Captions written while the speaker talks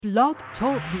Blog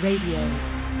Talk Radio.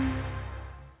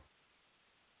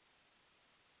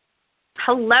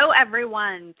 Hello,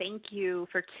 everyone. Thank you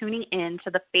for tuning in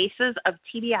to the Faces of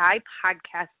TBI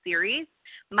podcast series.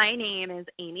 My name is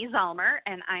Amy Zellmer,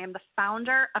 and I am the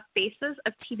founder of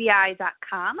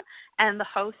FacesOfTBI.com and the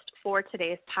host for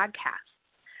today's podcast.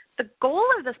 The goal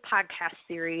of this podcast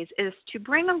series is to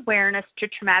bring awareness to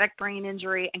traumatic brain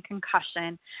injury and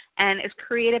concussion, and is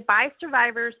created by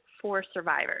survivors for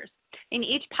survivors. In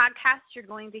each podcast, you're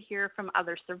going to hear from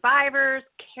other survivors,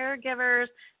 caregivers,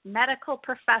 medical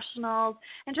professionals,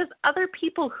 and just other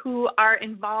people who are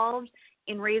involved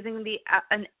in raising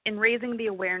the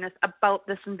awareness about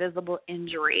this invisible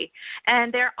injury.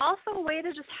 And they're also a way to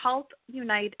just help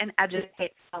unite and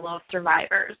educate fellow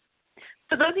survivors.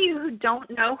 For those of you who don't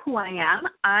know who I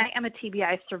am a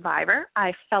TBI survivor.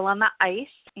 I fell on the ice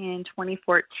in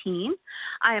 2014.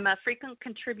 I am a frequent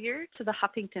contributor to the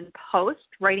Huffington Post,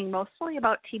 writing mostly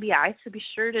about TBI, so be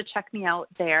sure to check me out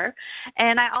there.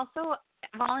 And I also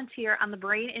volunteer on the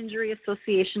Brain Injury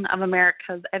Association of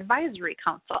America's Advisory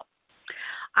Council.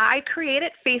 I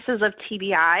created Faces of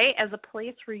TBI as a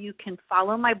place where you can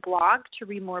follow my blog to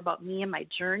read more about me and my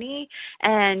journey,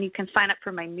 and you can sign up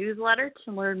for my newsletter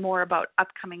to learn more about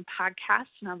upcoming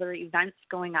podcasts and other events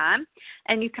going on.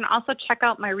 And you can also check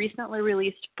out my recently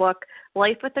released book,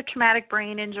 Life with a Traumatic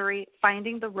Brain Injury,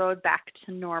 Finding the Road Back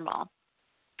to Normal.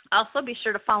 Also, be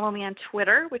sure to follow me on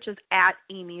Twitter, which is at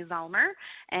Amy Zellmer,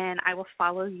 and I will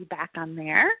follow you back on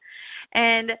there.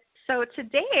 And so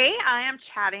today I am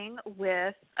chatting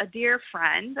with a dear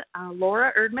friend,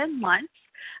 Laura Erdman Luntz,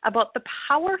 about the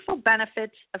powerful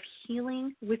benefits of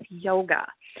healing with yoga.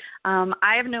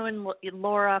 I have known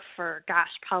Laura for,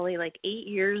 probably like 8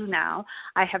 years now.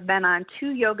 I have been on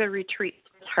 2 yoga retreats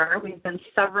with her. We've done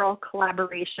several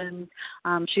collaborations.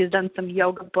 She's done some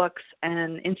yoga books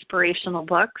and inspirational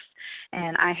books,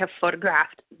 and I have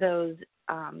photographed those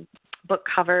book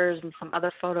covers and some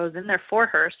other photos in there for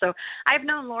her. So I've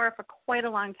known Laura for quite a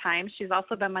long time. She's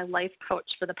also been my life coach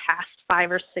for the past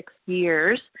 5 or 6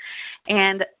 years.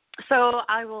 And so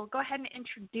I will go ahead and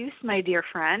introduce my dear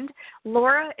friend.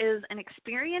 Laura is an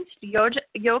experienced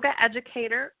yoga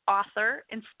educator, author,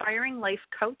 inspiring life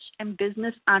coach, and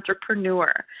business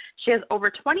entrepreneur. She has over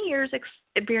 20 years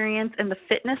experience in the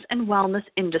fitness and wellness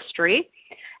industry,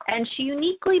 and she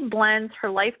uniquely blends her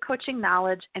life coaching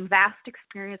knowledge and vast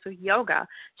experience with yoga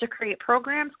to create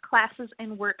programs, classes,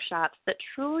 and workshops that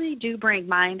truly do bring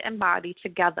mind and body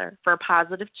together for a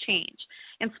positive change,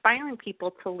 inspiring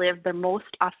people to live their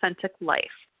most authentic life.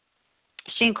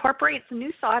 She incorporates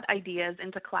new thought ideas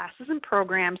into classes and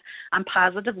programs on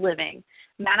positive living,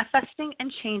 manifesting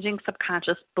and changing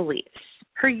subconscious beliefs.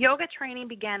 Her yoga training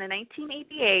began in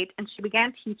 1988, and she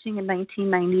began teaching in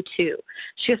 1992.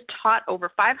 She has taught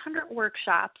over 500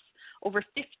 workshops, over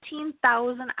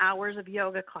 15,000 hours of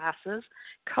yoga classes,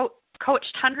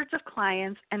 coached hundreds of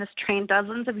clients, and has trained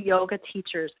dozens of yoga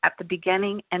teachers at the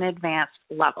beginning and advanced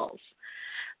levels.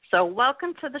 So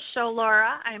welcome to the show,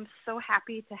 Laura. I am so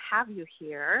happy to have you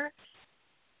here.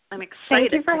 I'm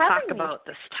excited to talk about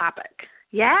this topic.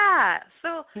 Yeah.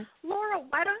 So, Laura,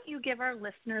 why don't you give our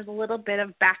listeners a little bit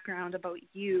of background about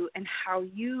you and how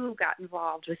you got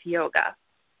involved with yoga?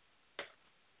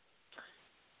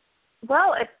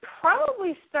 Well, it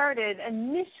probably started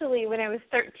initially when I was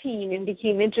 13 and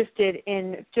became interested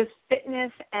in just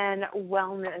fitness and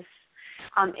wellness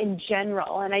in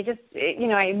general. And I just,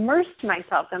 I immersed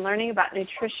myself in learning about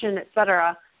nutrition, et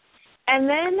cetera. And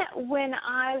then when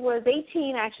I was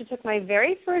 18, I actually took my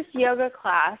very first yoga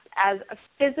class as a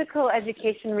physical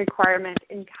education requirement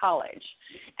in college.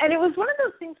 And it was one of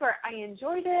those things where I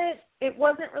enjoyed it. It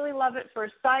wasn't really love at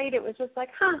first sight. It was just like,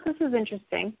 this is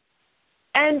interesting.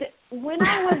 And when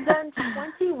I was then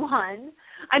 21,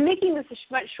 I'm making this a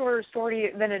much shorter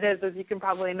story than it is, as you can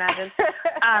probably imagine.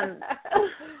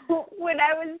 When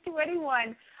I was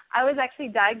 21, I was actually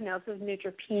diagnosed with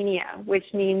neutropenia, which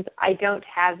means I don't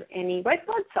have any white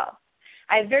blood cells.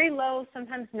 I have very low,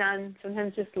 sometimes none,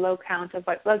 sometimes just low count of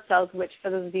white blood cells, which,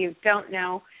 for those of you who don't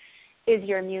know, is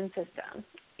your immune system.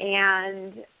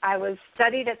 And I was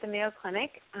studied at the Mayo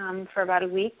Clinic for about a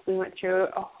week. We went through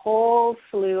a whole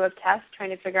slew of tests trying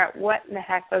to figure out what in the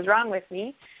heck was wrong with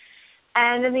me.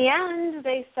 And in the end,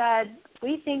 they said,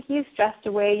 we think you stressed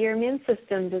away your immune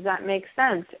system. Does that make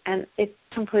sense? And it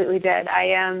completely did.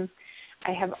 I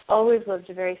have always lived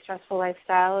a very stressful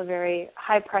lifestyle, a very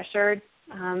high-pressured,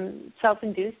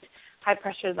 self-induced,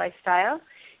 high-pressured lifestyle.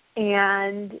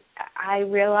 And I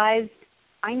realized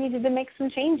I needed to make some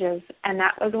changes. And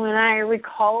that was when I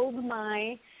recalled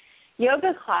my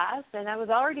yoga class, and I was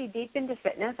already deep into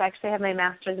fitness. I actually have my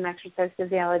master's in exercise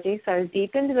physiology, so I was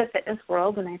deep into the fitness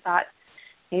world, and I thought,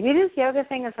 maybe this yoga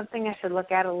thing is something I should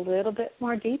look at a little bit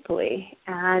more deeply.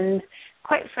 And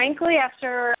quite frankly,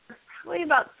 after probably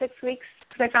about 6 weeks,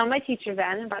 because I found my teacher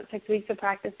then, about 6 weeks of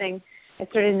practicing, I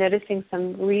started noticing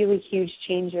some really huge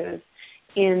changes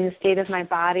in the state of my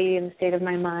body and the state of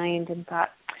my mind, and thought,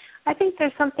 I think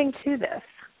there's something to this.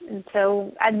 And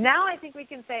so now I think we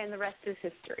can say, and the rest is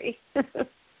history.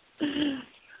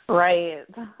 Right.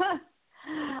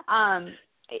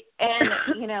 And,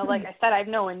 you know, like I said, I've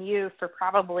known you for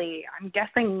probably, I'm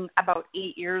guessing, about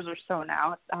 8 years or so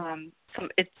now.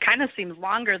 It kind of seems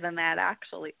longer than that,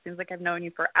 actually. It seems like I've known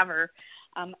you forever.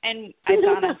 And I've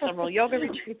gone on several yoga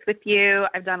retreats with you.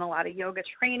 I've done a lot of yoga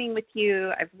training with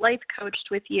you. I've life coached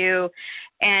with you.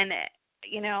 And,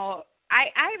 you know,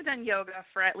 I've done yoga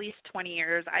for at least 20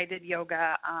 years. I did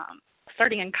yoga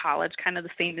starting in college, kind of the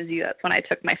same as you. That's when I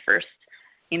took my first,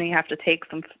 you know, you have to take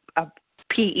a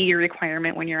PE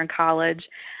requirement when you're in college.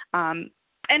 And,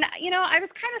 you know, I was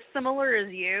kind of similar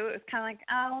as you. It was kind of like,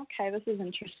 oh, okay, this is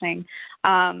interesting.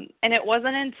 And it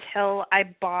wasn't until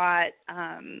I bought,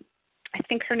 I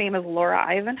think her name is Laura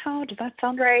Ivanhoe. Does that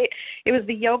sound right? It was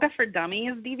the Yoga for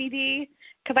Dummies DVD,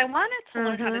 because I wanted to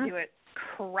learn how to do it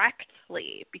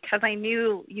correctly, because I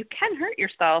knew you can hurt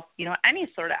yourself, you know, any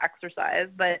sort of exercise,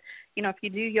 but, you know, if you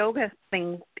do yoga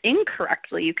things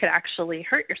incorrectly, you could actually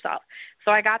hurt yourself.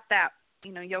 So I got that,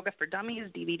 you know, Yoga for Dummies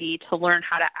DVD to learn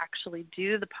how to actually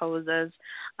do the poses.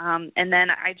 And then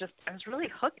I was really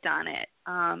hooked on it.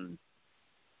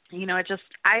 You know,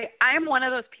 I am one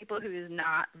of those people who is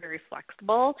not very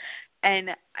flexible.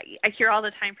 And I hear all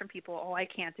the time from people, oh, I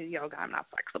can't do yoga, I'm not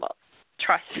flexible.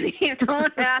 Trust me, you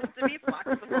don't have to be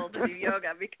flexible to do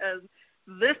yoga, because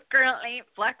this girl ain't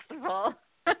flexible.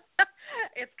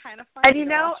 It's kind of funny. And you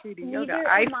know, to do neither yoga,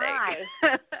 am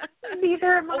I.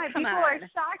 Neither am I. People are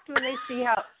shocked when they see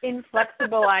how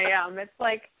inflexible I am. It's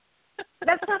like,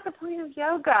 that's not the point of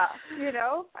yoga, you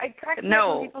know? I crack up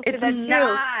when people say that too.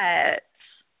 Not.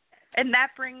 And that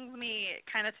brings me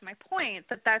kind of to my point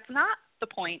that that's not the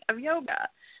point of yoga.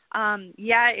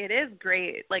 Yeah, it is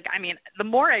great. Like, I mean, the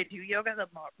more I do yoga, the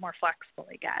more flexible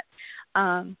I get.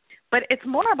 But it's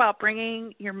more about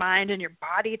bringing your mind and your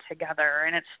body together,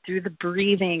 and it's through the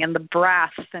breathing and the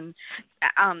breath. And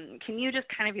can you just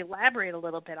kind of elaborate a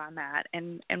little bit on that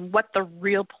and what the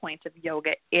real point of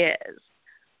yoga is?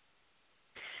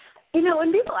 You know,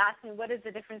 when people ask me what is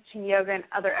the difference between yoga and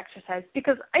other exercise,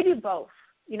 because I do both.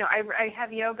 You know, I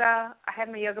have yoga, I have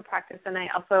my yoga practice, and I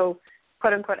also,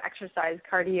 quote unquote, exercise,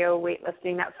 cardio,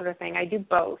 weightlifting, that sort of thing. I do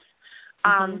both.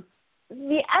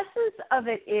 The essence of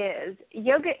it is,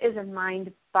 yoga is a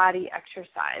mind-body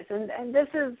exercise, and this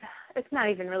is, it's not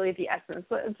even really the essence,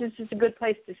 but it's just a good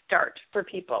place to start for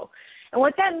people. And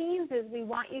what that means is we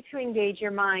want you to engage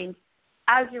your mind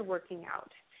as you're working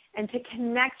out, and to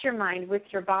connect your mind with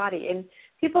your body. And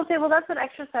people say, well, that's what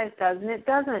exercise does, and it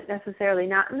doesn't necessarily,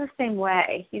 not in the same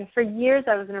way. You know, for years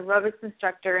I was an aerobics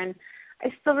instructor, and I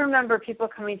still remember people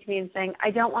coming to me and saying,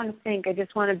 I don't want to think, I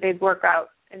just want a big workout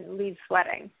and leave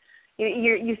sweating.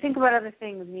 You think about other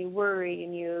things and you worry,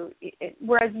 and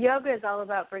whereas yoga is all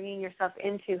about bringing yourself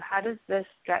into, how does this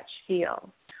stretch feel?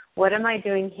 What am I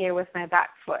doing here with my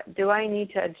back foot? Do I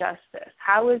need to adjust this?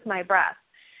 How is my breath?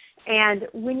 And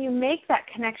when you make that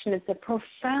connection, it's a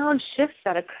profound shift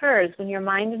that occurs when your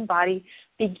mind and body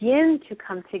begin to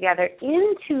come together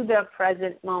into the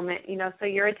present moment, you know, so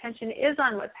your attention is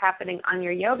on what's happening on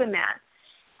your yoga mat.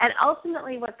 And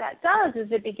ultimately what that does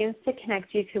is it begins to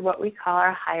connect you to what we call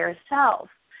our higher self.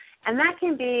 And that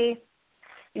can be,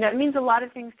 you know, it means a lot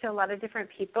of things to a lot of different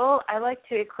people. I like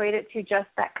to equate it to just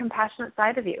that compassionate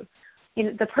side of you. You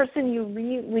know, the person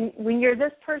when you're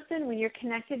this person, when you're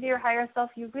connected to your higher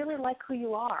self, you really like who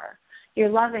you are. You're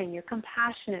loving, you're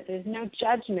compassionate, there's no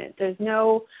judgment, there's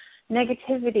no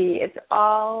negativity. It's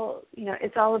all, you know,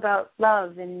 it's all about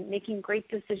love and making great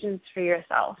decisions for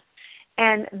yourself.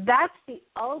 And that's the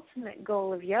ultimate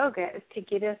goal of yoga, is to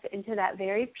get us into that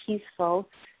very peaceful,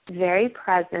 very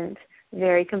present,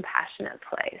 very compassionate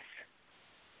place.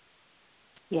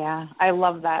 Yeah, I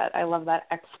love that. I love that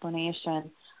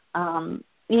explanation.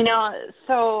 You know,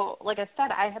 so like I said,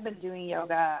 I have been doing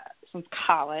yoga since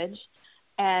college.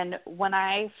 And when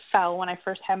I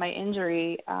first had my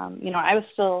injury, you know, I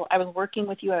was working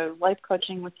with you, I was life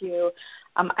coaching with you.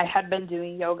 I had been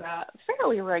doing yoga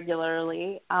fairly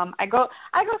regularly. I go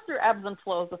through ebbs and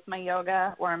flows with my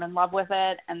yoga, where I'm in love with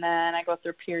it, and then I go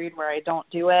through a period where I don't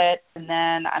do it, and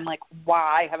then I'm like,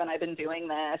 why haven't I been doing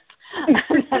this?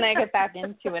 And then I get back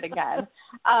into it again.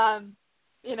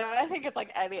 You know, I think it's like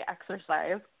any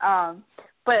exercise.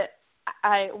 But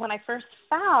when I first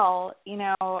fell,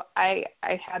 I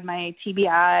had my TBI,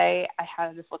 I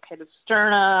had a dislocated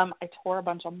sternum, I tore a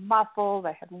bunch of muscles,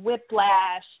 I had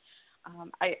whiplash.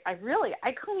 I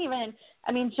couldn't even,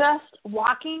 just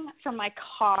walking from my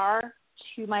car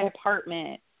to my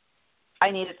apartment, I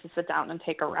needed to sit down and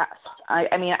take a rest.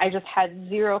 I just had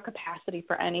zero capacity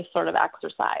for any sort of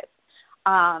exercise.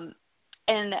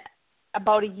 And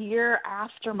about a year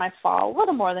after my fall, a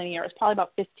little more than a year, it was probably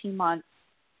about 15 months,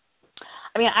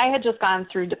 I had just gone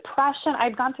through depression.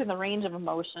 I'd gone through the range of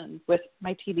emotions with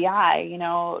my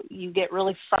TBI. You get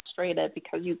really frustrated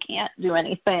because you can't do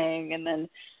anything. And then,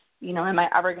 am I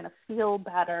ever going to feel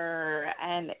better?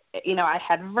 And, I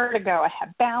had vertigo. I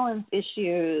had balance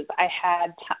issues. I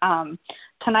had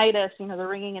tinnitus, the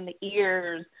ringing in the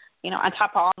ears, on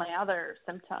top of all my other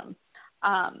symptoms.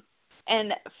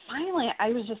 And finally, I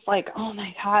was just like, oh,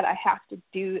 my God, I have to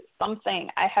do something.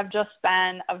 I have just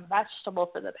been a vegetable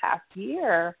for the past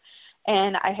year,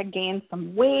 and I had gained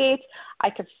some weight.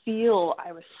 I could feel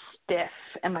I was stiff,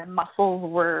 and my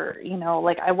muscles were,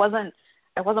 I wasn't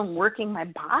working my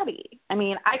body.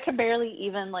 I could barely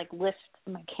even, lift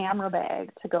my camera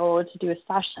bag to go to do a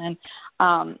session,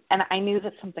 and I knew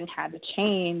that something had to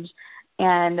change.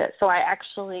 And so I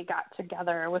actually got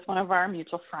together with one of our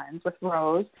mutual friends, with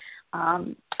Rose,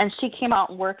 and she came out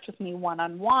and worked with me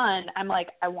one-on-one. I'm like,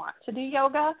 I want to do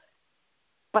yoga,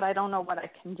 but I don't know what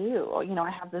I can do. I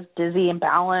have this dizzy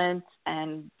imbalance,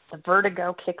 and the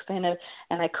vertigo kicks in,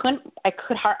 and I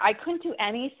couldn't do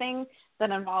anything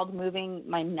that involved moving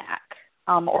my neck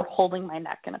or holding my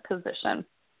neck in a position.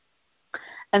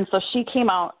 And so she came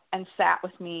out and sat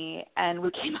with me, and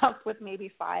we came up with maybe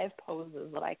 5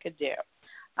 poses that I could do.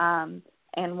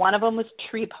 And one of them was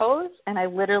tree pose, and I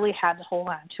literally had to hold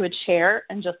on to a chair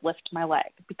and just lift my leg,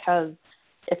 because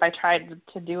if I tried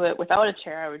to do it without a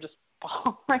chair, I would just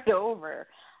fall right over.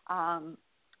 And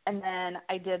then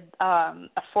I did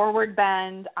a forward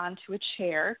bend onto a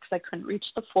chair because I couldn't reach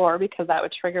the floor because that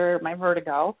would trigger my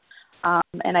vertigo.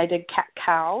 And I did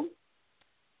cat-cow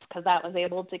because that was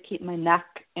able to keep my neck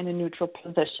in a neutral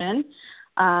position.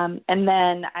 And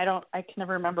then I can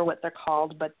never remember what they're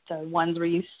called, but the ones where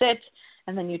you sit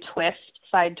and then you twist,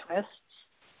 side twists.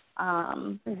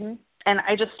 And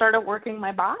I just started working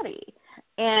my body.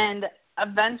 And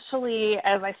eventually,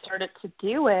 as I started to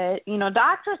do it,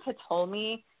 doctors had told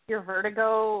me your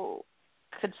vertigo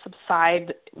could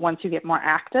subside once you get more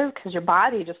active, because your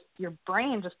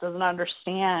brain just doesn't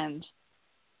understand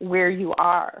where you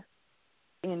are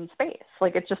in space.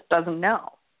 It just doesn't know.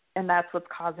 And that's what's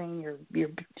causing your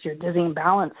dizzy and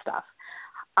balance stuff.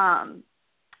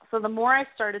 So the more I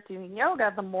started doing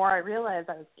yoga, the more I realized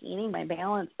I was gaining my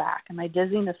balance back, and my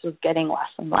dizziness was getting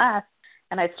less and less.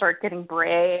 And I'd start getting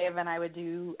brave, and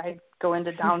I'd go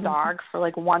into down dog for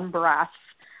one breath.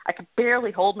 I could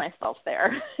barely hold myself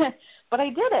there, but I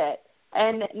did it.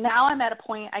 And now I'm at a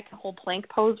point I can hold plank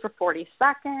pose for 40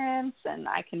 seconds, and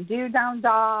I can do down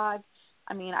dog.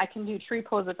 I can do tree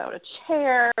pose without a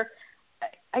chair.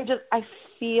 I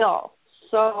feel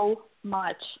so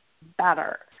much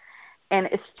better. And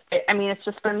it's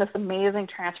just been this amazing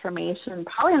transformation.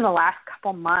 Probably in the last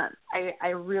couple months, I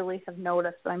really have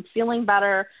noticed that I'm feeling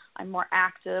better. I'm more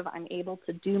active. I'm able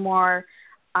to do more.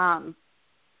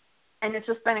 And it's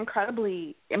just been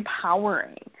incredibly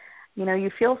empowering.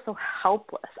 You feel so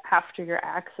helpless after your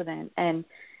accident. And,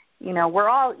 we're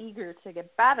all eager to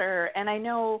get better. And I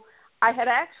know I had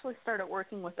actually started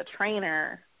working with a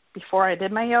trainer before I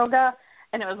did my yoga,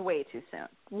 and it was way too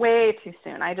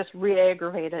soon. I just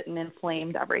re-aggravated and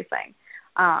inflamed everything.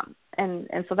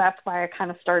 And so that's why I kind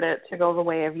of started to go the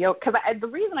way of yoga. Because the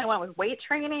reason I went with weight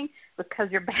training was because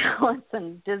your balance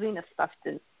and dizziness stuff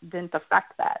didn't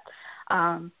affect that.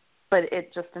 But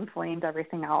it just inflamed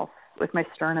everything else with my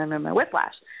sternum and my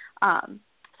whiplash. So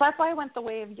that's why I went the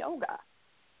way of yoga.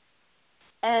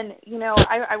 And,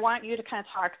 I want you to kind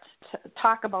of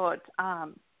talk about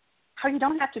how you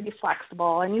don't have to be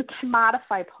flexible, and you can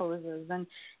modify poses. And,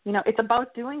 it's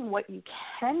about doing what you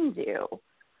can do,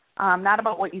 not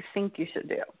about what you think you should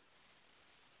do.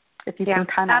 If you can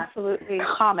kind of absolutely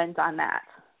comment on that.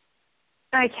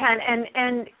 I can.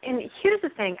 And here's the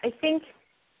thing. I think,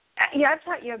 I've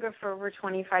taught yoga for over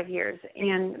 25 years.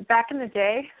 And back in the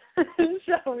day,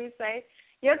 shall we say,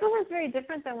 yoga was very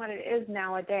different than what it is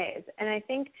nowadays. And I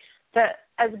think that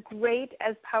as great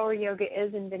as power yoga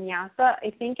is in vinyasa,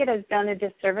 I think it has done a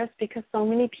disservice because so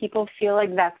many people feel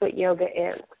like that's what yoga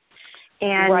is.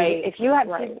 And if you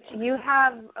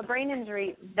have a brain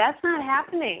injury, that's not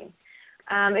happening.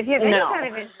 If you have any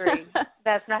kind of injury,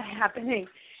 that's not happening.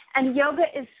 And yoga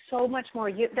is so much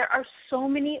more. There are so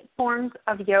many forms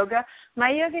of yoga. My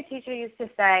yoga teacher used to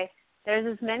say, There's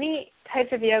as many types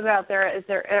of yoga out there as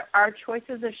there are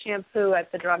choices of shampoo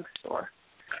at the drugstore.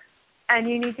 And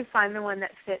you need to find the one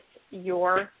that fits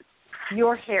your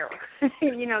hair,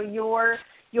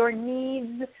 your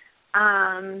needs,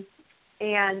 and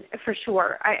for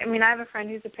sure. I mean, I have a friend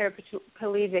who's a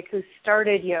paraplegic who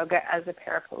started yoga as a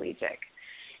paraplegic.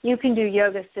 You can do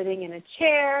yoga sitting in a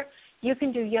chair. You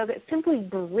can do yoga. Simply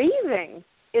breathing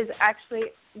is actually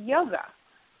yoga.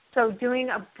 So doing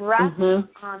a breath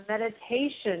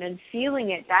meditation and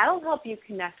feeling it, that'll help you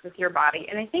connect with your body.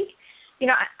 And I think,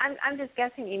 I'm just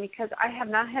guessing, Amy, because I have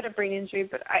not had a brain injury,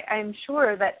 but I'm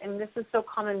sure that, and this is so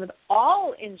common with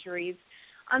all injuries,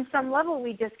 on some level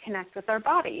we disconnect with our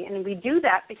body. And we do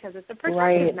that because it's a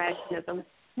protective mechanism.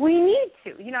 We need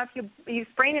to. If you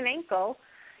sprain an ankle,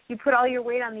 you put all your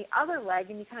weight on the other leg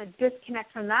and you kind of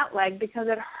disconnect from that leg because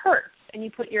it hurts, and you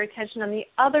put your attention on the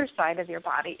other side of your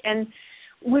body. And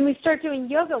when we start doing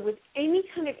yoga with any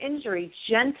kind of injury,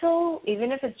 gentle,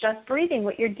 even if it's just breathing,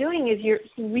 what you're doing is you're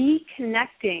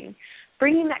reconnecting,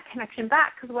 bringing that connection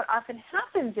back, because what often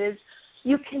happens is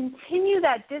you continue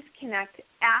that disconnect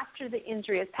after the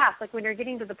injury has passed. Like when you're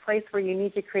getting to the place where you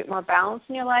need to create more balance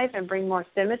in your life and bring more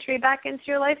symmetry back into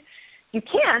your life, you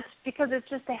can't because it's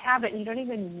just a habit and you don't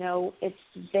even know it's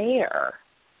there.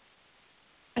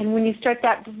 And when you start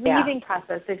that breathing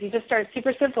process, if you just start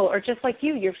super simple, or just like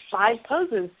your 5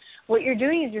 poses, what you're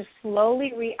doing is you're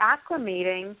slowly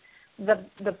reacclimating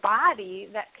the body,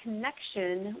 that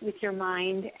connection with your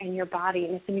mind and your body,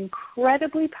 and it's an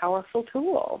incredibly powerful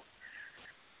tool.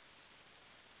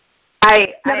 I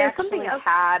actually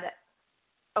had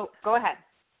 – oh, go ahead.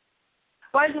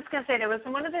 Well, I was just going to say there was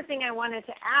one other thing I wanted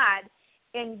to add,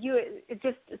 and it's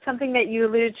just something that you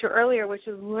alluded to earlier, which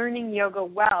is learning yoga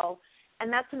well.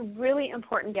 And that's a really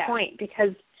important point,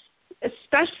 because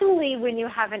especially when you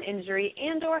have an injury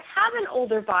and or have an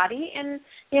older body, and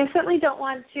certainly don't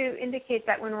want to indicate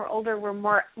that when we're older we're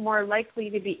more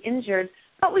likely to be injured,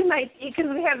 but we might be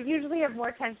because we usually have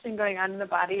more tension going on in the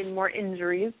body and more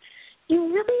injuries.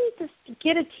 You really need to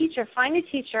get a teacher, find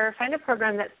a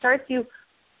program that starts you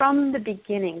from the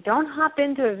beginning. Don't hop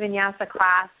into a vinyasa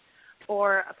class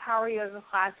or a power yoga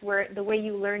class where the way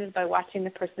you learn is by watching the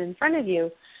person in front of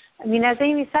you. I mean, as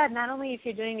Amy said, not only if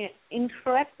you're doing it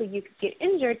incorrectly, you could get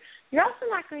injured, you're also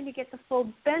not going to get the full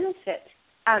benefit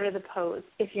out of the pose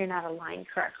if you're not aligned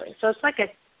correctly. So it's like a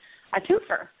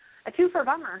twofer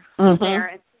bummer there,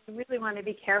 and you really want to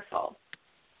be careful.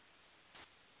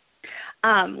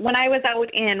 When I was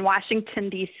out in Washington,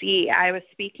 D.C., I was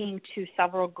speaking to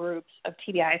several groups of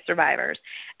TBI survivors,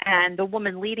 and the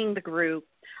woman leading the group,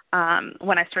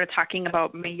 when I started talking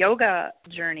about my yoga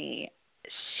journey,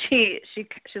 she's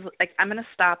like, I'm going to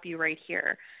stop you right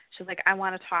here. She's like, I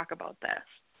want to talk about this.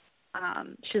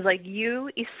 She's like, you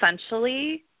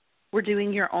essentially were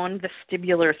doing your own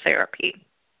vestibular therapy,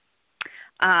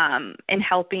 and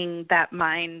helping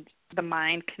the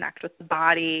mind connect with the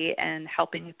body and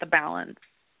helping with the balance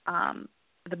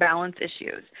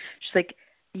issues. She's like,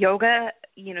 yoga,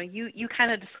 you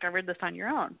kind of discovered this on your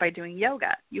own by doing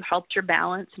yoga. You helped your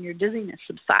balance and your dizziness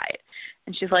subside.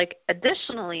 And she's like,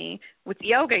 additionally, with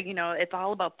yoga, it's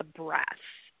all about the breath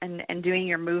and doing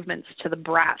your movements to the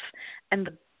breath. And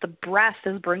the breath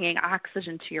is bringing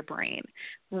oxygen to your brain,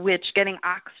 which getting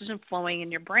oxygen flowing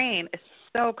in your brain is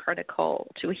so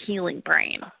critical to a healing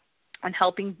brain and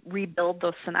helping rebuild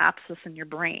those synapses in your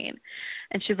brain.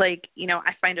 And she's like,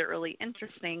 I find it really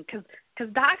interesting because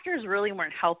doctors really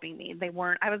weren't helping me.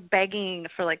 I was begging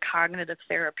for like cognitive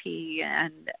therapy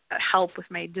and help with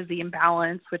my dizzy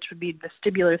imbalance, which would be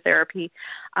vestibular therapy.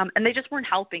 And they just weren't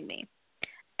helping me.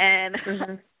 And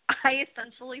I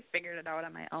essentially figured it out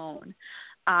on my own.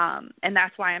 And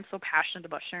that's why I'm so passionate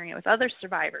about sharing it with other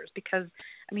survivors, because,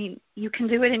 you can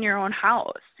do it in your own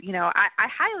house. I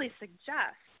highly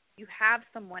suggest you have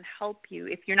someone help you.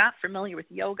 If you're not familiar with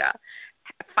yoga,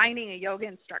 finding a yoga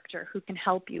instructor who can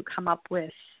help you come up with,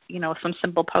 some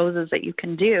simple poses that you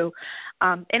can do.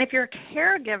 And if you're a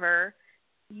caregiver,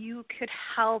 you could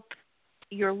help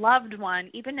your loved one,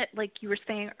 even like you were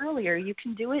saying earlier, you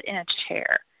can do it in a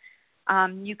chair.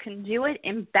 You can do it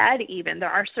in bed even. There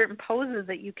are certain poses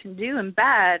that you can do in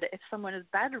bed if someone is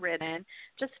bedridden,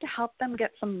 just to help them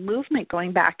get some movement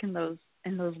going back in those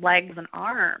legs and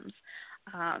arms.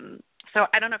 So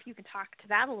I don't know if you can talk to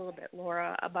that a little bit,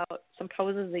 Laura, about some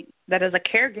poses that as a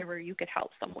caregiver you could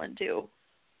help someone do.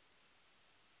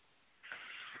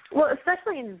 Well,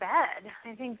 especially in bed.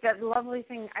 I think that the lovely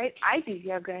thing, I do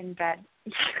yoga in bed.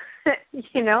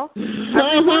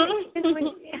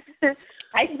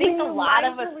 I think a lot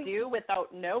of us do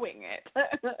without knowing it.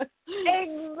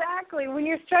 Exactly. When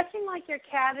you're stretching like your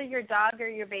cat or your dog or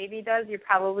your baby does, you're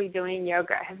probably doing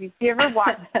yoga. Have you ever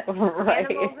watched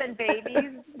animals and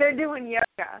babies? They're doing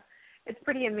yoga. It's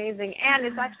pretty amazing. And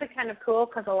it's actually kind of cool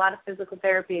because a lot of physical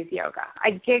therapy is yoga.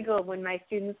 I giggle when my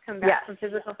students come back from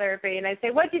physical therapy and I say,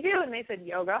 "What'd you do?" And they said,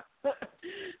 "Yoga."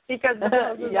 Because the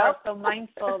poses are so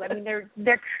mindful. I mean,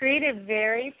 they're created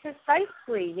very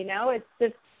precisely, you know. It's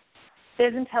just,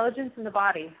 there's intelligence in the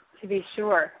body, to be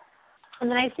sure. And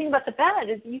the nice thing about the bed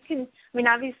is you can, I mean,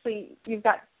 obviously you've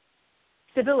got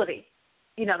stability.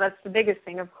 You know, that's the biggest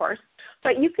thing, of course.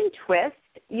 But you can twist,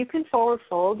 you can forward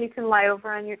fold, you can lie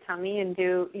over on your tummy and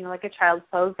do, you know, like a child's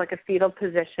pose, like a fetal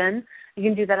position. You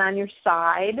can do that on your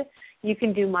side. You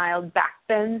can do mild back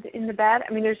bends in the bed.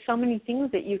 I mean, there's so many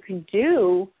things that you can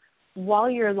do while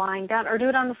you're lying down, or do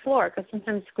it on the floor, because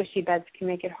sometimes squishy beds can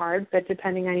make it hard, but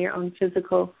depending on your own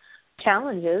physical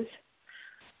challenges,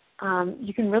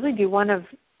 you can really do one of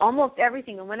almost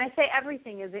everything. And when I say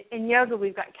everything, is in yoga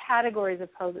we've got categories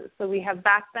of poses. So we have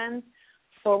back bends,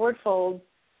 forward folds,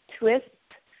 twists,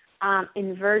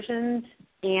 inversions,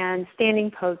 and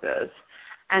standing poses.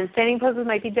 And standing poses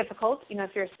might be difficult, you know,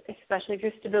 especially if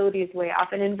your stability is way off.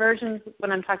 And inversions,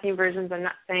 when I'm talking inversions, I'm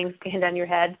not saying stand on your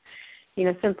head. You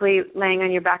know, simply laying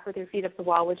on your back with your feet up the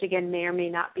wall, which again may or may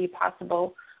not be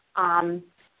possible,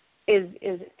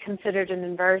 is considered an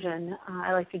inversion.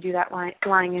 I like to do that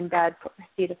lying in bed, put my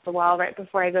feet up the wall right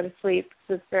before I go to sleep.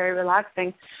 So it's very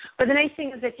relaxing. But the nice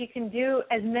thing is that you can do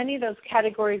as many of those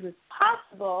categories as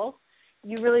possible.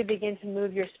 You really begin to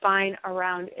move your spine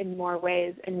around in more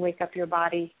ways and wake up your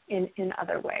body in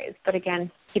other ways. But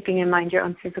again, keeping in mind your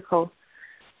own physical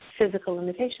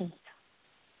limitations.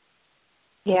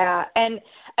 Yeah, and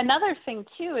another thing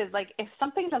too is, like, if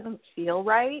something doesn't feel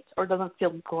right or doesn't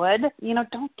feel good, you know,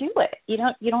 don't do it. You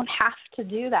don't have to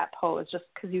do that pose just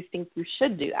because you think you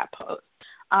should do that pose.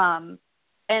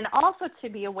 And also to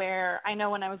be aware, I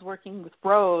know when I was working with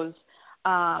Rose,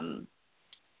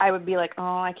 I would be like,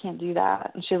 "Oh, I can't do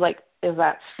that," and she's like, "Is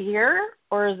that fear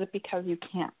or is it because you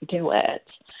can't do it?"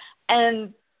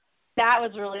 And that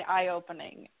was really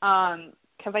eye-opening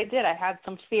because I had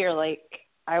some fear, like,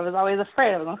 I was always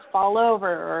afraid I was going to fall over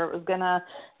or it was going to,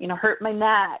 you know, hurt my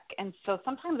neck. And so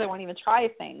sometimes I won't even try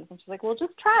things. And she's like, "Well,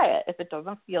 just try it. If it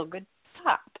doesn't feel good,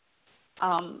 stop."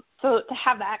 So to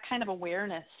have that kind of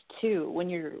awareness too when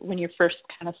you're first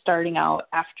kind of starting out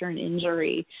after an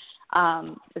injury,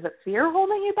 is it fear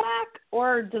holding you back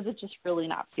or does it just really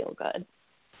not feel good?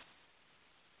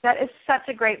 That is such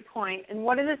a great point. And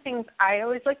one of the things I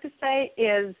always like to say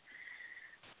is,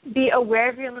 be aware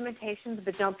of your limitations,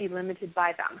 but don't be limited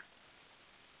by them.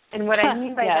 And what I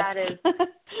mean by that is,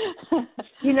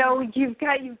 you know, you've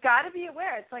got to be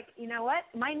aware. It's like, you know what?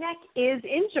 My neck is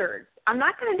injured. I'm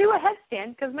not going to do a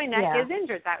headstand because my neck is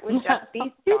injured. That would just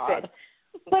be stupid.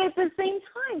 But at the same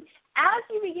time, as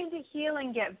you begin to heal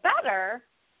and get better,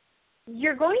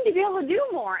 you're going to be able to do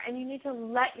more, and you need to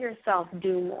let yourself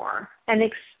do more and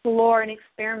explore and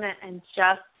experiment and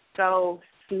just go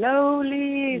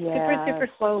slowly, super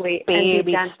slowly,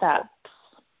 baby steps.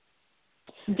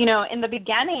 You know, in the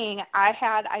beginning,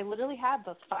 I literally had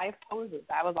those 5 poses.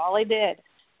 That was all I did,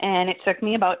 and it took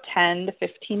me about 10 to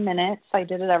 15 minutes. I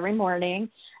did it every morning,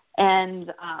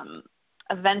 and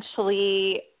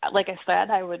eventually, like I said,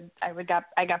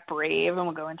 I got brave and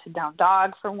would go into down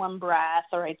dog for one breath,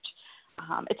 or it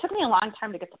took me a long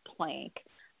time to get to plank.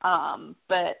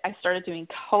 But I started doing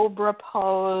cobra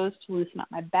pose to loosen up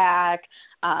my back.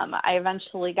 I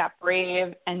eventually got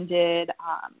brave and did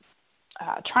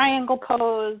triangle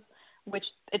pose, which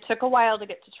it took a while to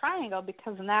get to triangle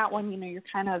because in that one, you know, you're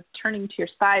kind of turning to your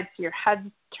side so your head's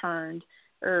turned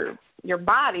or your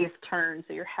body's turned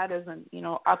so your head isn't, you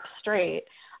know, up straight.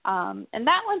 And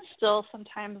that one still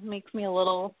sometimes makes me a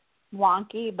little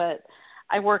wonky, but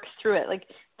I work through it. Like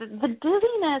the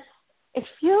dizziness, it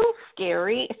feels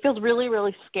scary. It feels really,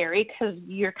 really scary because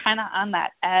you're kind of on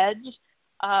that edge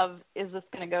of, is this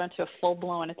going to go into a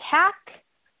full-blown attack,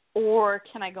 or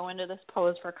can I go into this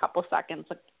pose for a couple seconds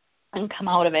and come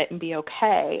out of it and be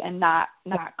okay and not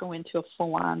go into a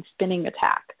full-on spinning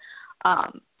attack?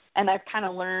 And I've kind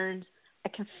of learned, I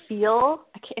can feel,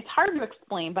 it's hard to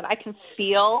explain, but I can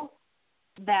feel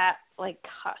that, like,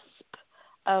 cusp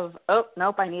of, oh,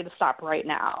 nope, I need to stop right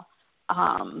now.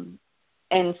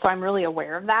 And so I'm really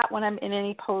aware of that when I'm in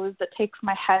any pose that takes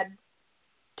my head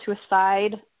to a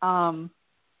side.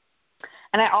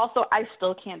 And I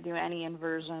still can't do any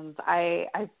inversions. I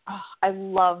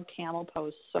love camel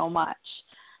pose so much,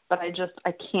 but I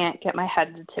can't get my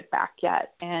head to tip back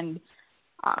yet. And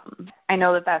I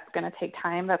know that that's going to take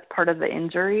time. That's part of the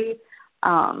injury.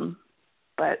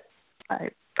 But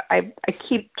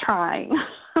keep trying.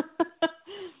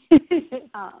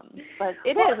 But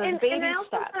it is a baby and I also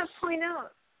steps. want to point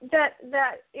out that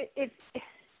it's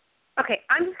okay.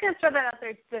 I'm just going to throw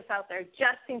this out there,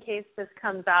 just in case this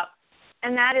comes up,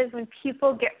 and that is when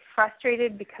people get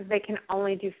frustrated because they can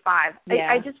only do 5. Yeah.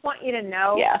 I just want you to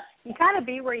know you got to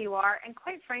be where you are. And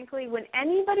quite frankly, when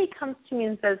anybody comes to me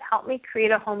and says, "Help me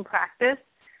create a home practice,"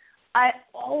 I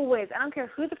don't care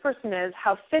who the person is,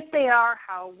 how fit they are,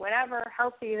 how whatever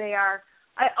healthy they are,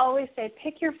 I always say,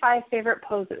 pick your 5 favorite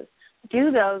poses.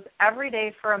 Do those every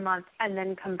day for a month, and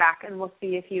then come back, and we'll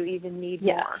see if you even need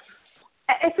more.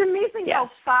 It's amazing how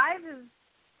 5 is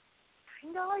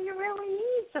kind of all you really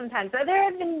need sometimes. There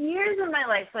have been years in my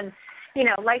life when,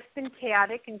 life's been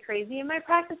chaotic and crazy, and my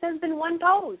practice has been 1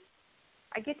 pose.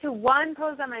 I get to 1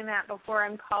 pose on my mat before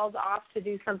I'm called off to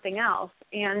do something else,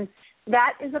 and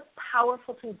that is a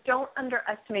powerful tool. Don't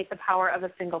underestimate the power of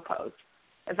a single pose.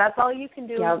 If that's all you can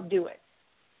do, do it.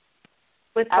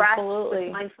 With breath, with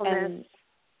mindfulness.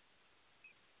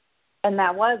 And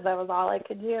that was all I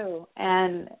could do.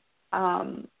 And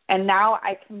now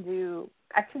I can do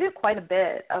quite a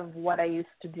bit of what I used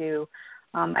to do.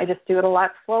 I just do it a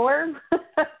lot slower.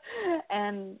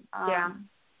 And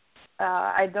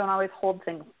I don't always hold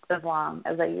things as long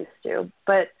as I used to.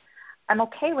 But I'm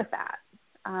okay with that.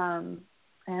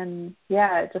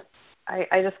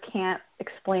 I just can't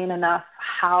explain enough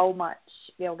how much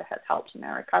yoga has helped in my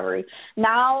recovery.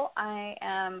 Now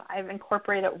I've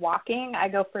incorporated walking. I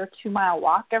go for a 2-mile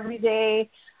walk every day.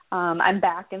 I'm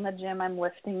back in the gym. I'm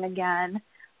lifting again.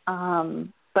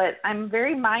 But I'm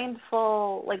very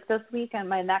mindful. Like this weekend,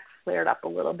 my neck flared up a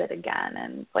little bit again.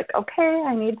 And it's like, okay,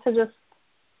 I need to just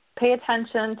pay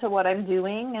attention to what I'm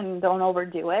doing and don't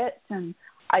overdo it. And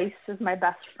ice is my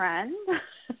best friend.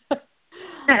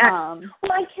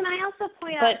 Well, can I also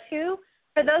point out, too,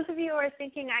 for those of you who are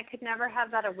thinking I could never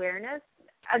have that awareness,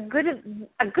 a good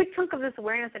chunk of this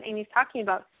awareness that Amy's talking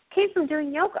about came from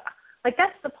doing yoga. Like,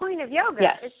 that's the point of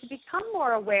yoga, is to become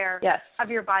more aware of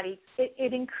your body.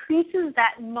 It increases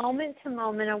that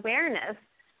moment-to-moment awareness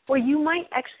where you might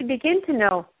actually begin to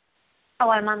know, oh,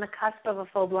 I'm on the cusp of a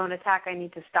full-blown attack. I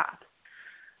need to stop.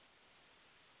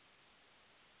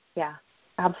 Yeah,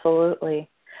 absolutely.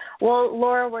 Well,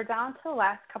 Laura, we're down to the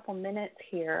last couple minutes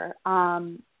here.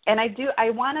 And I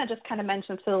want to just kind of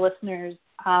mention to the listeners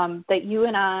that you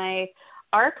and I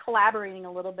are collaborating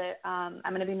a little bit. I'm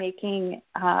going to be making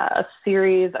a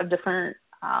series of different,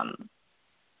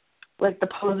 the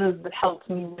poses that helped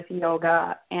me with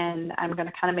yoga, and I'm going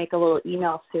to kind of make a little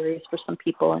email series for some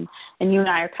people, and you and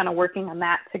I are kind of working on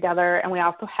that together. And we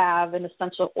also have an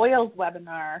essential oils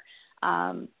webinar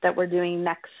that we're doing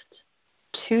next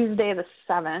Tuesday the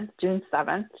 7th, June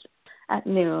 7th at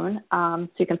noon. So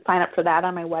you can sign up for that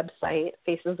on my website,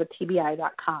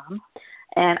 facesoftbi.com.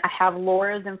 And I have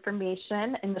Laura's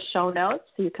information in the show notes,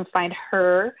 so you can find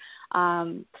her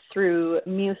through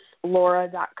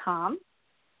muselaura.com.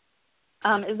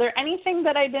 Is there anything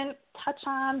that I didn't touch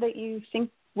on that you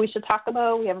think we should talk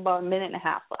about? We have about 1.5 minutes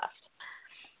left.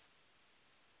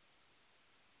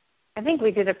 I think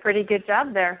we did a pretty good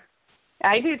job there.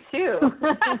 I do, too.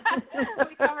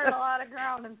 We covered a lot of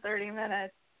ground in 30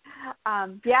 minutes. I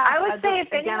would say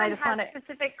if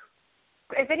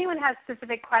anyone has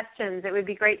specific questions, it would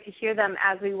be great to hear them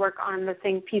as we work on the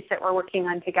same piece that we're working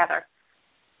on together.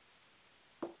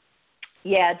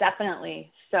 Yeah,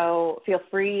 definitely. So feel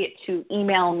free to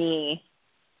email me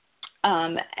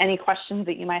any questions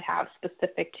that you might have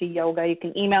specific to yoga. You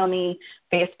can email me,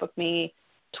 Facebook me,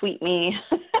 tweet me.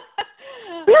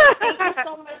 Thank you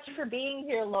so much for being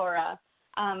here, Laura.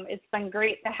 It's been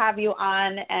great to have you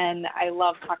on, and I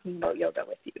love talking about yoga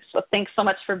with you. So thanks so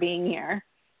much for being here.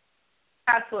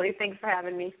 Absolutely. Thanks for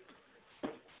having me.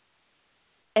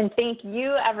 And thank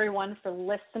you, everyone, for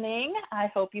listening. I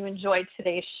hope you enjoyed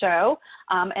today's show.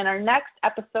 In our next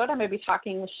episode, I'm going to be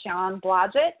talking with Sean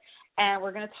Blodgett, and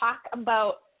we're going to talk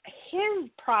about his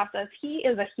process. He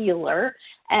is a healer,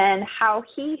 and how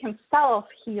he himself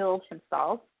healed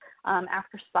himself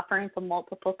after suffering from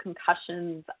multiple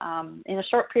concussions in a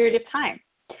short period of time.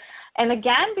 And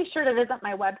again, be sure to visit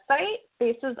my website,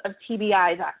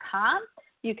 facesoftbi.com.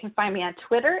 You can find me on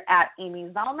Twitter at Amy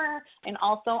Zellmer, and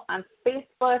also on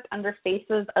Facebook under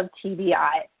Faces of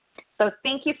TBI. So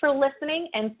thank you for listening,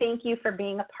 and thank you for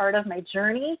being a part of my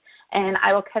journey. And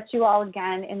I will catch you all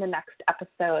again in the next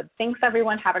episode. Thanks,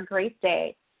 everyone. Have a great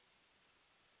day.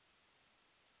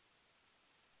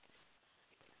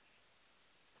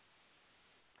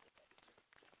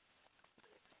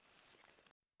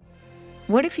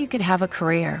 What if you could have a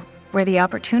career where the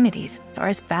opportunities are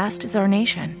as vast as our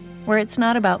nation, where it's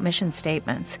not about mission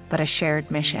statements, but a shared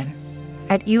mission?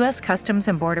 At U.S. Customs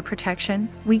and Border Protection,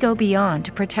 we go beyond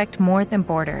to protect more than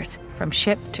borders. From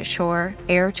ship to shore,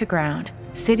 air to ground,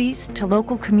 cities to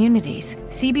local communities,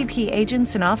 CBP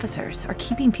agents and officers are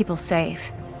keeping people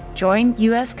safe. Join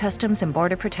U.S. Customs and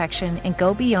Border Protection and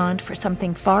go beyond for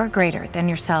something far greater than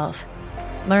yourself.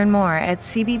 Learn more at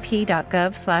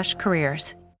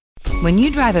cbp.gov/careers. When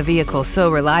you drive a vehicle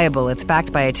so reliable it's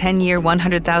backed by a 10-year,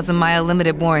 100,000-mile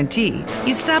limited warranty,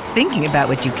 you stop thinking about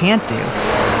what you can't do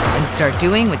and start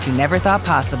doing what you never thought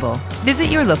possible. Visit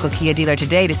your local Kia dealer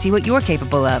today to see what you're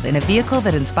capable of in a vehicle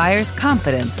that inspires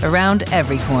confidence around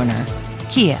every corner.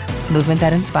 Kia, movement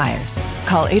that inspires.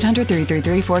 Call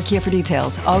 800-333-4KIA for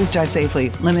details. Always drive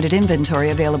safely. Limited inventory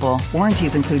available.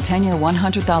 Warranties include 10-year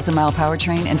 100,000-mile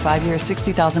powertrain and 5-year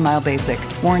 60,000-mile basic.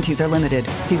 Warranties are limited.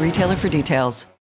 See retailer for details.